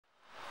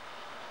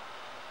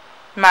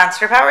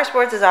Monster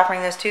Powersports is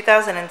offering this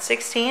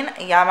 2016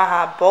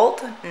 Yamaha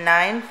Bolt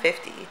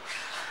 950.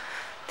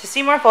 To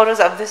see more photos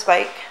of this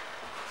bike,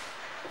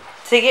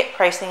 to get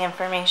pricing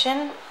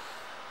information,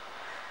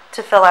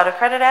 to fill out a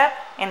credit app,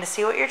 and to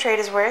see what your trade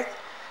is worth,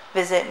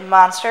 visit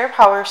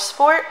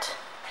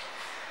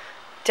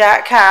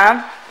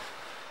monsterpowersport.com.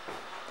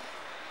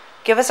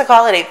 Give us a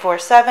call at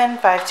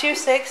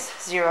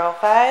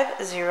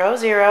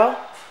 847-526-0500,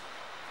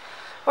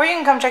 or you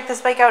can come check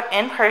this bike out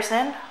in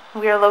person.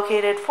 We are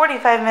located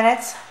 45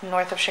 minutes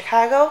north of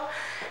Chicago,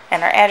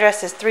 and our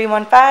address is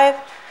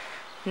 315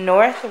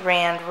 North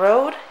Rand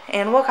Road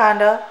in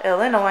Wauconda,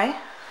 Illinois.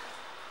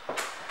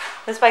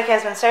 This bike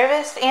has been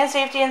serviced and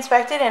safety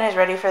inspected and is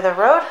ready for the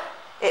road.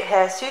 It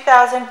has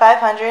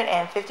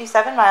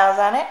 2,557 miles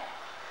on it.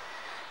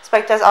 This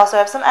bike does also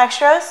have some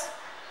extras.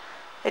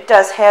 It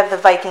does have the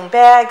Viking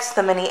bags,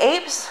 the mini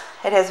apes.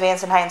 It has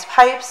Vance & Hines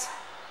pipes,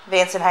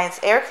 Vance & Hines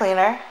air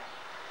cleaner.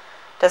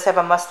 It does have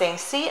a Mustang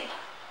seat.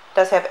 It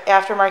does have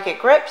aftermarket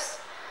grips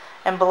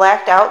and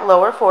blacked out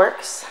lower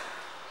forks.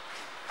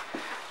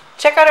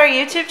 Check out our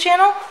YouTube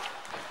channel.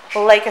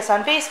 Like us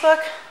on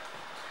Facebook.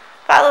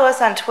 Follow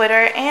us on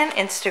Twitter and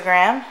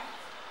Instagram.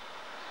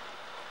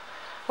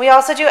 We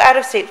also do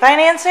out-of-state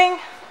financing.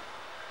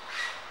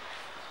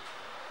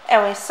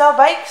 And we sell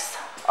bikes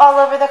all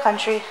over the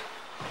country.